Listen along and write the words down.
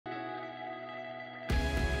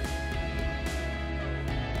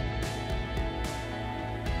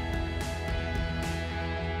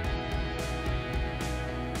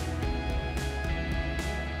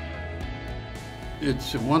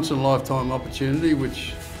it's a once-in-a-lifetime opportunity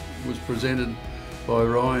which was presented by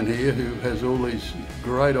Ryan here, who has all these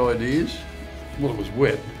great ideas. Well, it was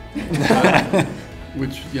wet,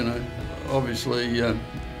 which, you know, obviously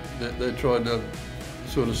they tried to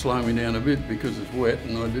sort of slow me down a bit because it's wet,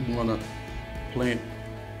 and I didn't want to plant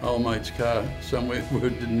old mate's car somewhere where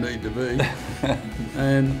it didn't need to be.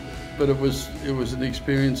 But it was an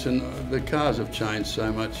experience, and the cars have changed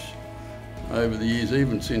so much over the years,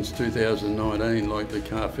 even since 2019. Like, the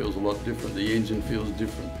car feels a lot different, the engine feels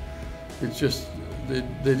different. It's just,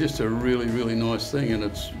 they're just a really, really nice thing, and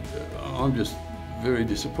I'm just very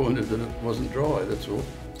disappointed that it wasn't dry, that's all.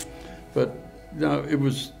 But no, it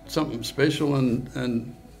was something special,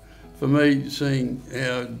 and for me, seeing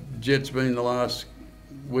how Jett's been the last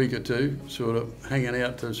week or two, sort of hanging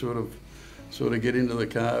out to sort of get into the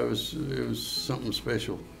car, it was something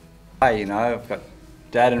special. Hey, you know, I've got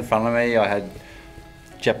Dad in front of me, I had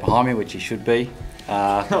Jett behind me, which he should be.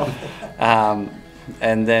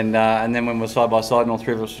 And then when we were side by side and all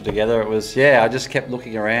three of us were together, it was, yeah, I just kept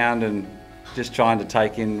looking around and just trying to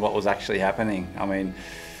take in what was actually happening. I mean,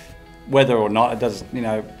 whether or not it does, you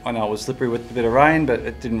know, I know it was slippery with a bit of rain, but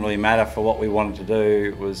it didn't really matter for what we wanted to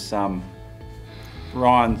do. It was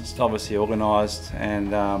Ryan's obviously organised,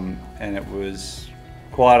 and it was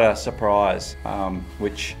quite a surprise,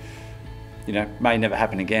 which, you know, may never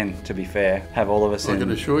happen again, to be fair. Have all of us in... I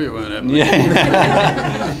can assure you it won't happen.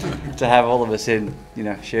 Yeah. To have all of us in, you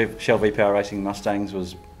know, Shell V-Power Racing Mustangs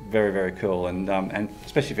was very, very cool, and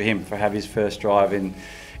especially for him, for have his first drive in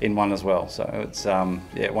one as well. So it's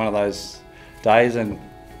yeah, one of those days, and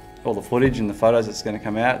all the footage and the photos that's going to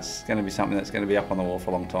come out, it's going to be something that's going to be up on the wall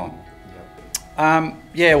for a long time. Yep.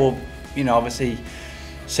 Yeah, well, you know, obviously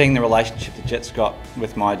seeing the relationship that Jett's got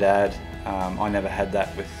with my dad, I never had that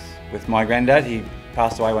with my granddad. He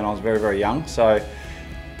passed away when I was very, very young, so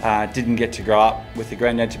didn't get to grow up with the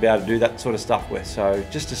granddad to be able to do that sort of stuff with. So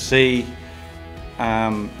just to see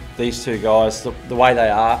these two guys, the way they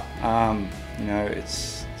are, you know,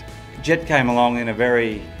 Jett came along in a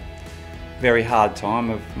very, very hard time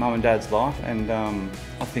of Mum and Dad's life, and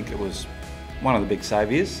I think it was one of the big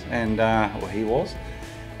saviours, and well, he was.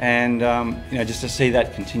 And you know, just to see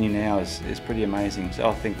that continue now is pretty amazing. So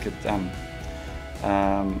I think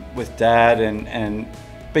with Dad and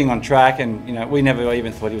being on track, and you know, we never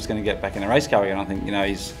even thought he was going to get back in a race car again. I think, you know,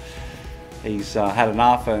 he's had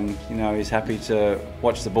enough, and you know, he's happy to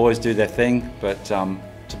watch the boys do their thing. But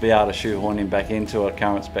to be able to shoehorn him back into a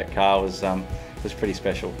current spec car was pretty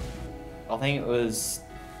special. I think it was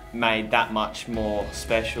made that much more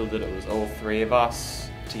special that it was all three of us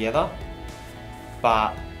together.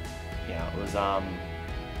 But yeah, it was yeah,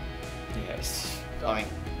 I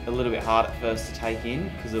think a little bit hard at first to take in,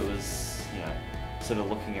 because it was, you know, sort of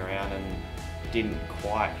looking around and didn't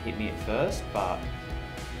quite hit me at first. But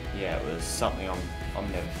yeah, it was something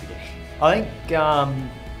I'm never forgetting. I think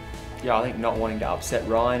yeah, I think not wanting to upset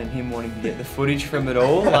Ryan and him wanting to get the footage from it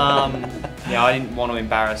all. Yeah, I didn't want to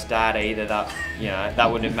embarrass Dad either. That, you know,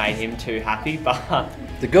 that wouldn't have made him too happy. But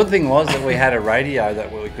the good thing was that we had a radio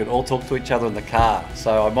that we could all talk to each other in the car.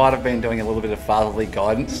 So I might have been doing a little bit of fatherly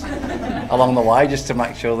guidance along the way, just to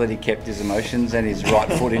make sure that he kept his emotions and his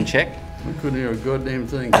right foot in check. I couldn't hear a goddamn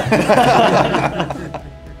thing.